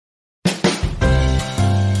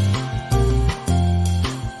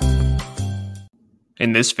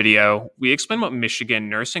In this video, we explain what Michigan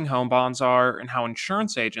nursing home bonds are and how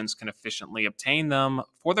insurance agents can efficiently obtain them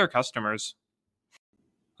for their customers.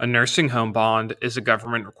 A nursing home bond is a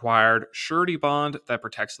government required surety bond that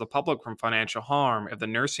protects the public from financial harm if the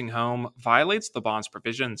nursing home violates the bond's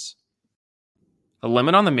provisions. The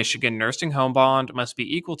limit on the Michigan nursing home bond must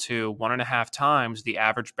be equal to 1.5 times the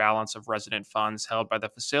average balance of resident funds held by the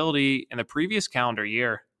facility in the previous calendar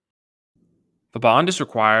year. The bond is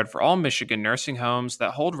required for all Michigan nursing homes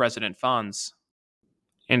that hold resident funds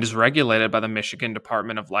and is regulated by the Michigan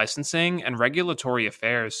Department of Licensing and Regulatory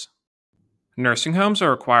Affairs. Nursing homes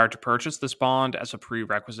are required to purchase this bond as a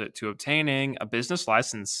prerequisite to obtaining a business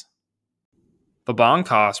license. The bond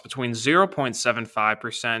costs between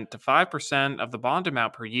 0.75% to 5% of the bond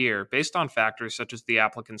amount per year based on factors such as the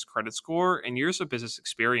applicant's credit score and years of business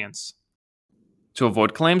experience. To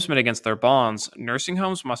avoid claims made against their bonds, nursing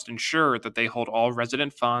homes must ensure that they hold all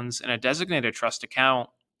resident funds in a designated trust account,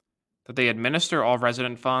 that they administer all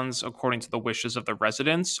resident funds according to the wishes of the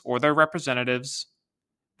residents or their representatives,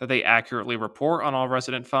 that they accurately report on all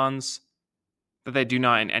resident funds, that they do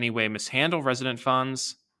not in any way mishandle resident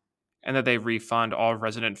funds, and that they refund all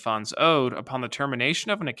resident funds owed upon the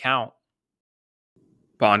termination of an account.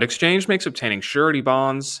 Bond exchange makes obtaining surety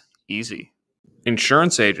bonds easy.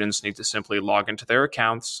 Insurance agents need to simply log into their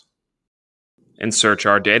accounts and search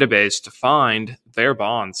our database to find their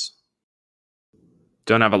bonds.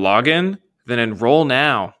 Don't have a login? Then enroll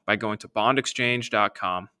now by going to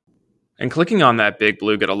bondexchange.com and clicking on that big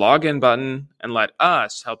blue Get a Login button, and let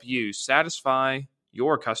us help you satisfy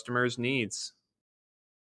your customers' needs.